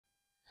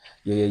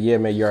Yeah,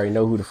 man. You already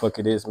know who the fuck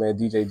it is, man.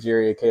 DJ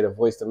Jerry, aka the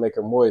voice to make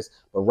her moist.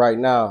 But right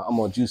now, I'm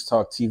on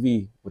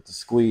Juicetalktv with the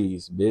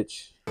squeeze,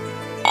 bitch.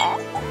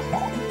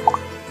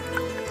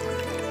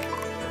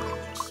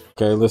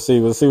 Okay, let's see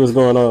what's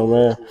going on,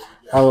 man.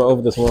 I will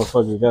open this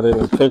motherfucker. Got it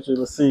in the picture.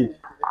 Let's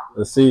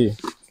see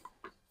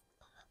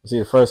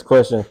the first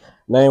question.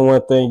 Name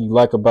one thing you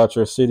like about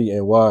your city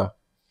and why.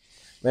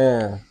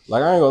 Man,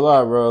 like I ain't gonna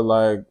lie, bro.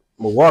 Like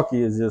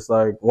Milwaukee is just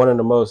like one of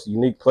the most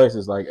unique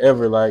places like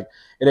ever. Like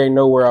it ain't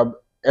nowhere I've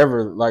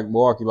ever like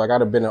Milwaukee. Like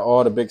I'd have been in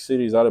all the big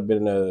cities. I'd have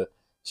been in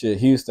shit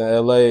Houston,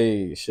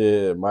 LA,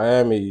 shit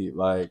Miami.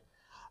 Like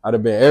I'd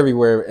have been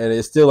everywhere, and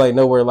it still ain't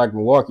nowhere like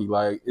Milwaukee.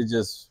 Like it's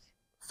just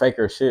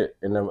faker shit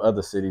in them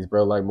other cities,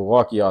 bro. Like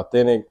Milwaukee,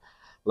 authentic.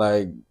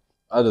 Like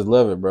I just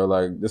love it, bro.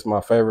 Like this is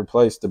my favorite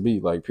place to be.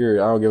 Like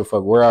period. I don't give a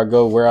fuck where I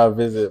go, where I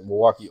visit.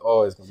 Milwaukee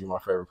always gonna be my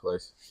favorite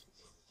place.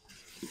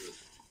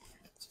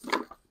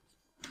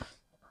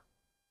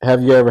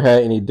 Have you ever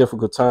had any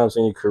difficult times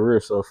in your career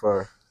so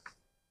far?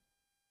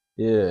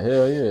 Yeah,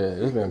 hell yeah.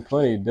 There's been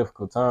plenty of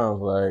difficult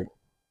times. Like,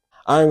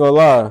 I ain't gonna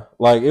lie.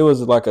 Like, it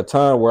was like a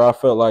time where I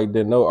felt like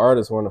that no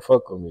artist want to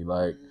fuck with me.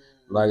 Like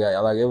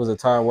it was a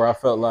time where I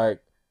felt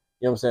like,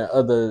 you know what I'm saying,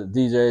 other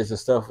DJs and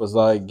stuff was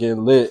like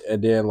getting lit,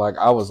 and then like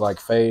I was like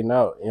fading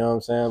out. You know what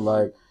I'm saying?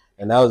 Like,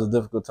 and that was a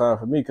difficult time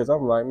for me because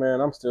I'm like,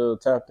 man, I'm still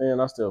tapped in.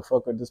 I still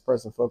fuck with this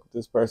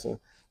person,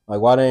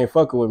 Like, why they ain't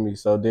fucking with me?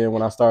 So then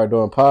when I started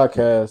doing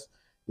podcasts,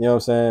 you know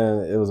what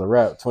I'm saying? It was a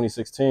wrap.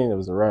 2016, it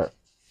was a wrap.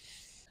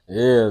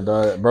 Yeah,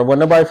 dog. Bro,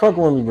 wasn't nobody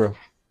fucking with me, bro.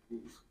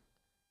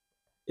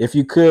 If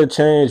you could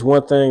change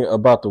one thing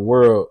about the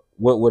world,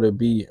 what would it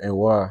be and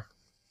why?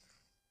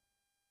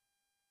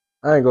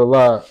 I ain't gonna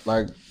lie.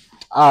 Like,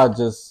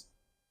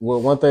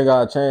 one thing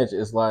I'd change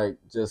is like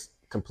just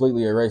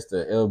completely erase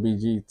the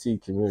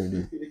LBGT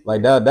community.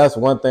 Like that's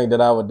one thing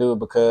that I would do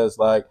because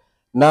like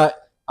I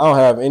don't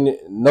have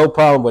no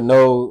problem with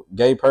no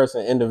gay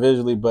person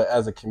individually, but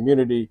as a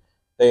community,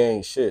 they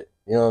ain't shit.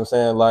 You know what I'm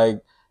saying?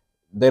 Like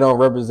they don't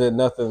represent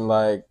nothing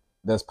like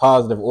that's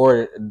positive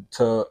or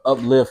to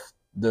uplift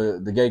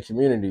the gay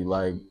community.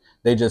 Like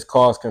they just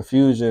cause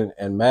confusion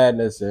and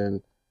madness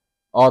and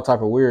all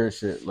type of weird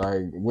shit,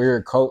 like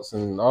weird cults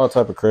and all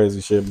type of crazy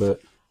shit.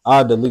 But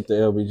I delete the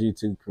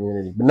LBGT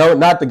community. But no,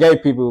 not the gay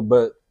people,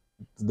 but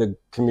the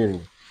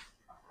community.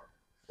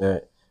 Yeah.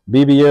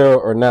 BBL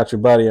or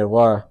natural body and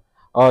why?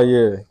 Oh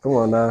yeah, come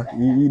on now.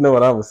 You know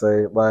what I would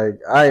say. Like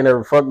I ain't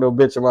never fucked no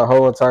bitch in my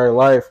whole entire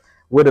life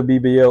with a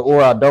BBL,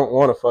 or I don't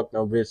want to fuck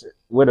no bitch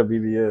with a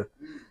BBL.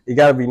 You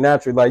gotta be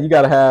natural. Like you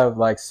gotta have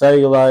like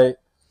cellulite.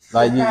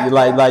 Like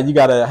you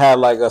gotta have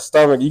like a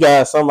stomach. You gotta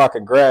have something I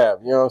could grab.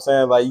 You know what I'm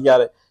saying? Like you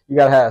gotta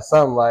have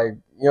something like,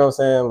 you know what I'm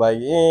saying? Like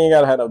you ain't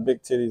gotta have no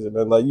big titties and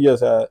then like you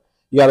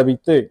gotta be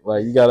thick.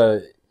 Like you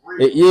gotta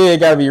it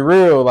gotta be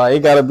real. Like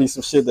it gotta be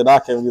some shit that I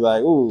can be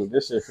like, ooh,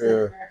 this shit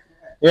feel,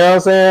 you know what I'm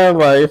saying?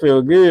 Like it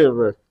feel good,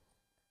 bro.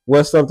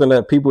 What's something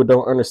that people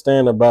don't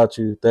understand about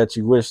you that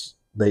you wish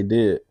they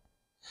did?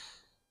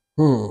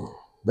 They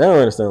don't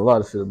understand a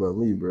lot of shit about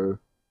me, bro.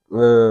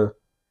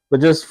 But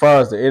just as far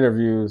as the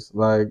interviews,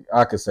 like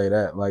I could say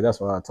that. Like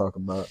that's what I talk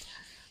about.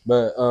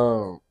 But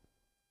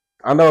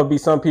I know it'd be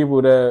some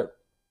people that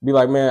be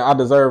like, man, I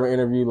deserve an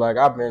interview. Like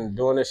I've been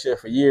doing this shit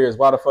for years.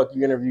 Why the fuck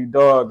you interview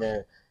dog?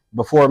 And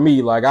before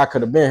me, like I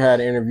could have been had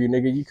an interview,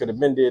 nigga. You could have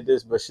been did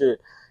this, but shit,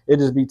 it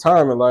just be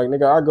timing. Like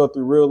nigga, I go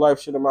through real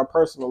life shit in my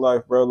personal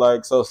life, bro.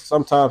 Like so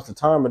sometimes the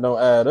timing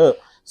don't add up.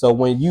 So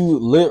when you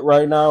lit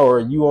right now or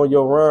you on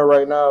your run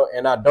right now,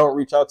 and I don't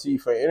reach out to you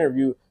for an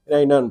interview, it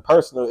ain't nothing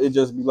personal. It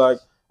just be like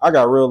I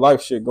got real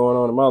life shit going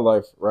on in my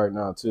life right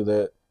now too.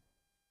 That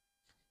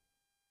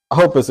I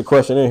hope it's a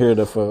question in here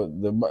for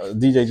the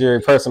DJ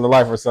Jerry personal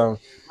life or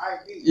something.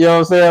 You know what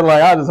I'm saying?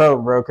 Like I just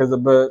hope, bro,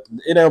 but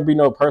it don't be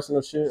no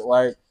personal shit.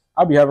 Like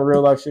I be having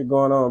real life shit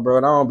going on, bro,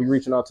 and I don't be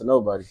reaching out to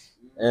nobody.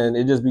 And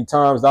it just be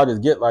times I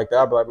just get like that.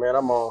 I be like, man,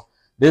 I'm on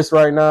this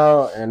right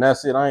now, and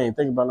that's it. I ain't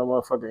thinking about no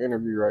motherfucking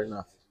interview right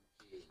now.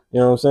 You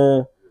know what I'm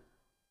saying?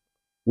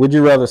 Would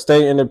you rather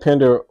stay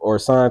independent or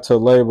sign to a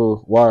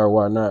label? Why or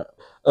why not?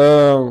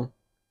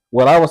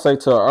 What I would say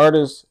to an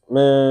artist,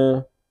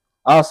 man,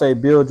 I'll say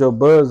build your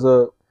buzz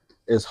up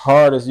as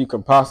hard as you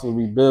can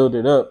possibly build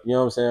it up. You know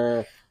what I'm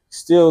saying?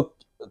 Still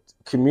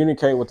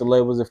communicate with the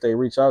labels if they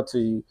reach out to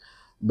you,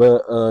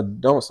 but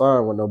don't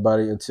sign with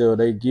nobody until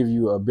they give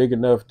you a big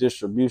enough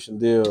distribution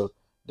deal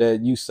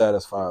that you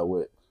satisfied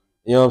with.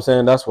 You know what I'm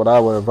saying? That's what I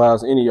would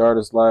advise any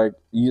artist. Like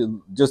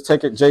you just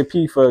take it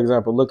JP for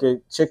example. Look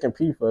at Chicken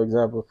P for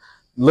example.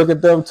 Look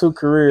at them two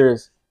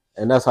careers,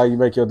 and that's how you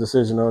make your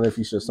decision on if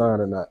you should sign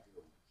or not.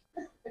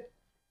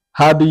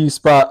 How do you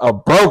spot a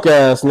broke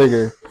ass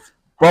nigga?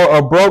 Bro,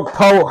 a broke,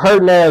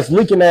 hurting ass,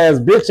 leaking ass,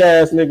 bitch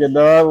ass nigga,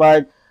 dog.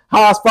 Like,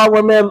 how I spot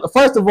one man?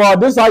 First of all,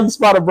 this is how you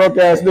spot a broke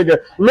ass nigga.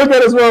 Look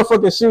at his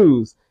motherfucking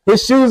shoes.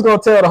 His shoes gonna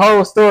tell the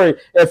whole story.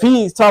 If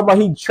he's talking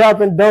about he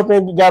trapping,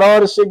 dumping, he got all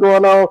this shit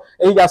going on,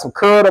 and he got some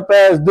curled up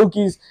ass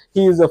dookies,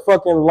 he's a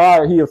fucking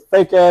liar. He a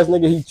fake ass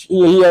nigga.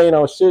 He ain't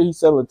on shit. He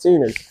selling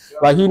teeners.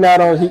 Like he not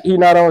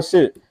on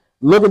shit.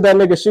 Look at that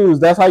nigga's shoes.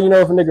 That's how you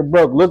know if a nigga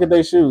broke. Look at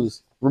their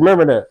shoes.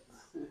 Remember that.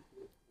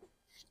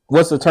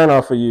 What's the turn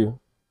off for you?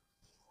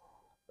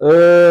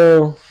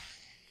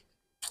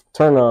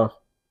 Turn off.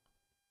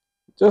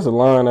 Just a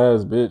lying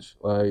ass bitch.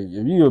 Like,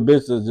 if you a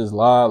bitch that just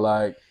lie,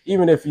 like,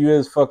 even if you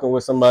is fucking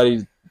with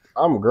somebody,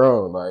 I'm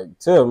grown. Like,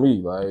 tell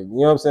me. Like, you know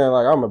what I'm saying?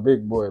 Like, I'm a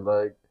big boy.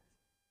 Like,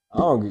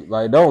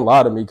 don't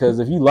lie to me. Because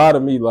if you lie to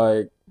me,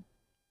 like,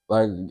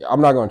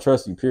 I'm not gonna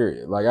trust you.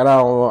 Period. Like, I'm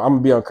gonna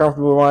be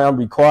uncomfortable. I'm gonna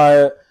be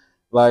quiet.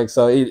 Like,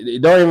 so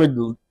it don't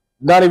even,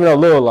 not even a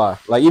little lie.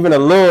 Like, even a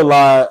little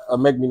lie will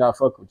make me not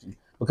fuck with you.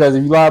 Because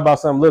if you lie about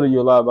something little,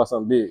 you'll lie about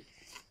something big.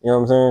 You know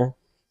what I'm saying?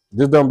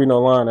 Just don't be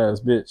no lying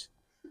ass bitch.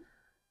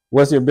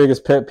 What's your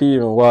biggest pet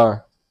peeve and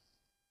why?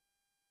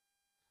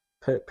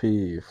 Pet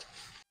peeve.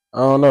 I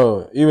don't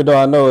know. Even though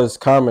I know it's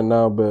common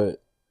now,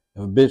 but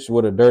if a bitch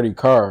with a dirty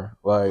car,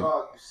 like,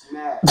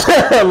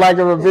 like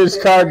if a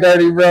bitch car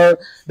dirty, bro,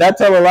 that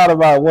tell a lot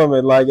about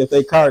women. Like, if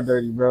they car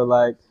dirty, bro,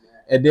 like,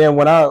 and then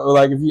when I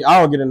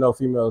don't get in no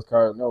female's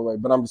car, no way.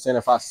 But I'm just saying,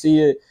 if I see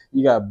it,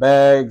 you got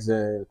bags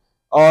and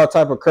all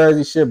type of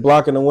crazy shit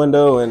blocking the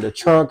window and the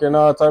trunk and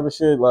all type of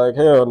shit. Like,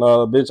 hell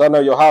no, bitch. I know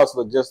your house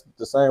look just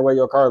the same way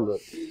your car look.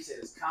 You said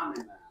it's common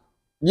now.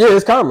 Yeah,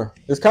 it's common.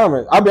 It's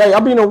common. I be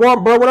in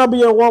Walmart, bro. When I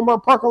be in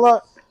Walmart parking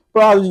lot,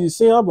 bro, you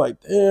see, I'm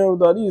like, damn,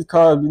 dog, these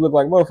cars be look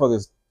like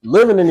motherfuckers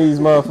living in these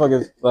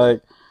motherfuckers.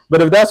 Like,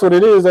 but if that's what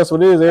it is, that's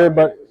what it is.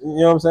 Everybody, you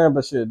know what I'm saying?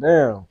 But shit,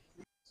 damn.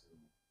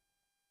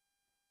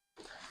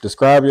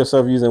 Describe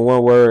yourself using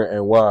one word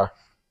and why.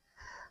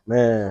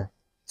 Man,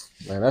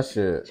 that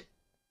shit.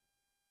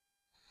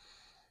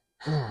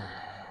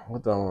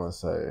 What do I want to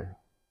say?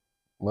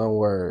 One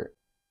word.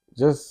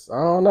 Just, I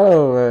don't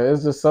know, man.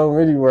 It's just so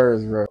many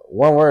words, bro.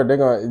 One word, they're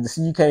gonna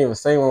see. You can't even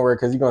say one word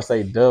because you're gonna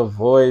say Dove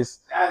Voice,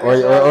 or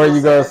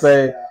you gonna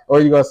say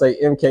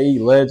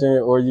MKE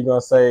Legend, or you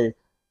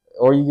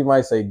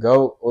might say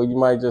GOAT, or you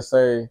might just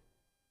say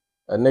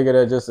a nigga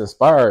that just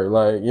inspired.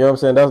 Like, you know what I'm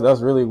saying?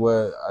 That's really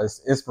what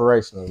it's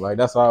inspirational. Like,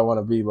 that's how I want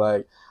to be.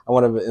 Like, I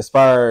want to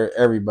inspire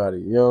everybody.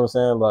 You know what I'm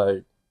saying?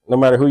 Like, no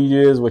matter who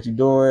you is, what you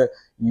doing,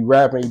 you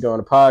rapping, you doing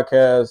a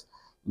podcast.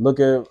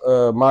 Look at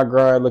my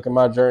grind, look at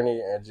my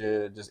journey, and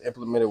just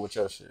implement it with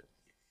your shit.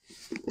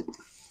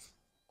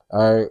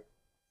 All right.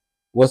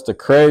 What's the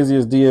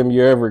craziest DM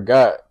you ever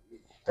got?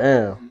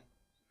 Damn.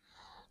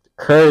 The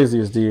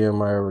craziest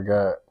DM I ever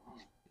got.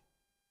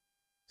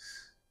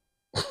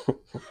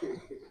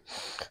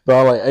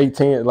 About like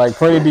 18, like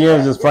 20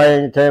 DMs just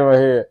playing came in my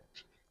head.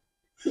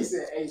 He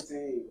said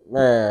 18.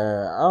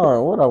 Man, I don't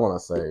know what I want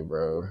to say,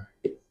 bro.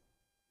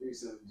 Read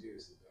some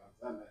juice, dog.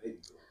 I know they be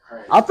going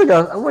crazy. I think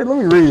wait. Let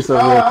me read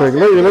something real quick.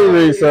 Let me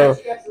read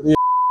something.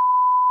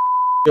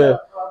 Yeah.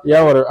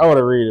 I want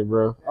to read it,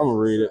 bro. I'm gonna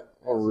read it.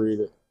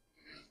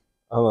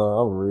 Hold on,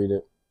 I'm gonna read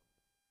it.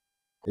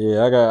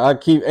 Yeah,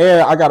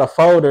 I got a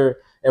folder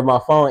in my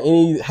phone.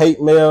 Any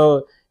hate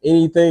mail,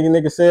 anything a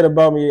nigga said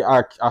about me,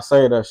 I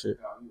say that shit.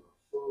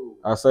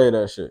 I say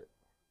that shit.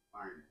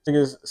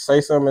 Niggas say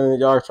something and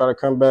y'all try to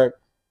come back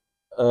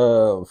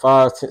 2,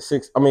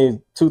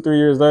 3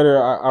 years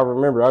later, I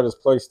remember. I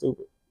just play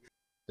stupid.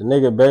 The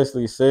nigga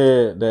basically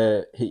said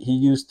that he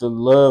used to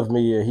love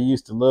me and he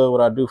used to love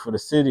what I do for the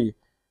city.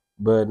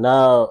 But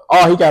now,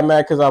 he got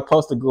mad because I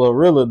posted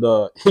Glorilla,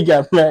 dog. He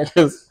got mad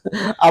because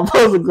I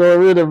posted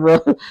Glorilla, bro.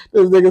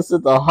 This nigga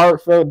sent a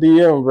heartfelt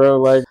DM,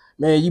 bro. Like,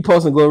 man, you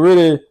posting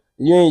Glorilla,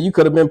 you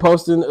could have been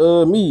posting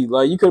me.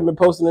 Like, you could have been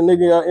posting a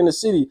nigga out in the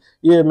city.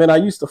 Yeah, man, I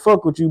used to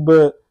fuck with you,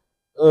 but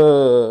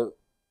I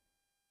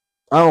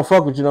don't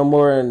fuck with you no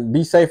more, and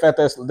be safe at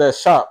that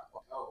shop.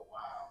 Oh,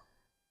 wow.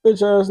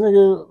 Bitch ass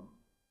nigga.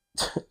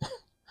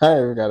 I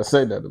ain't even gotta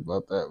say nothing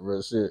about that, bro.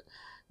 Shit.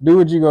 Do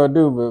what you gonna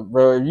do, but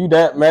bro, if you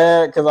that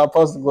mad because I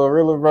posted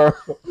Glorilla, bro,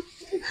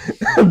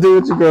 do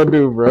what you gonna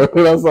do, bro.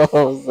 That's all I'm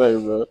gonna say,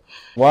 bro.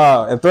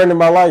 Wow, and threatening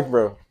my life,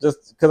 bro,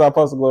 just because I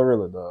posted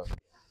Glorilla, dog.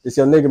 It's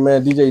your nigga,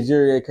 man, DJ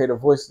Jerry, aka the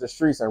voice of the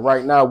streets, and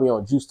right now we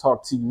on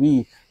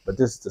Juicetalktv, but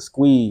this is the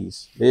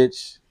squeeze,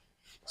 bitch.